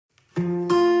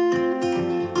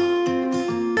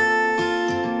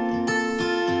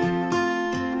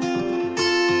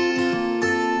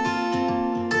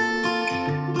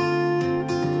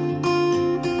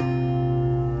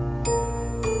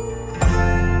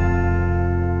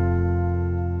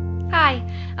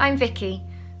I'm Vicky.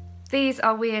 These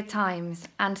are weird times,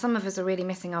 and some of us are really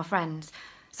missing our friends.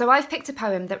 So I've picked a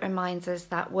poem that reminds us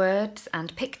that words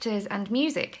and pictures and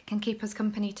music can keep us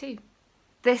company too.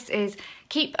 This is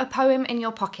Keep a Poem in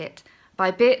Your Pocket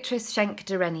by Beatrice Schenk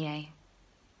de Regniers.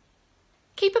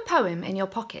 Keep a poem in your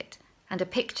pocket and a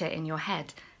picture in your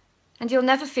head, and you'll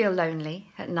never feel lonely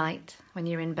at night when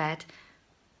you're in bed.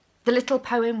 The little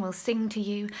poem will sing to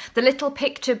you, the little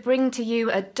picture bring to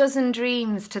you a dozen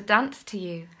dreams to dance to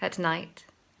you at night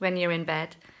when you're in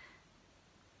bed.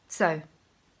 So,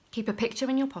 keep a picture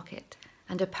in your pocket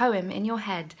and a poem in your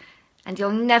head, and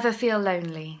you'll never feel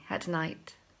lonely at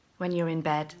night when you're in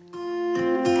bed.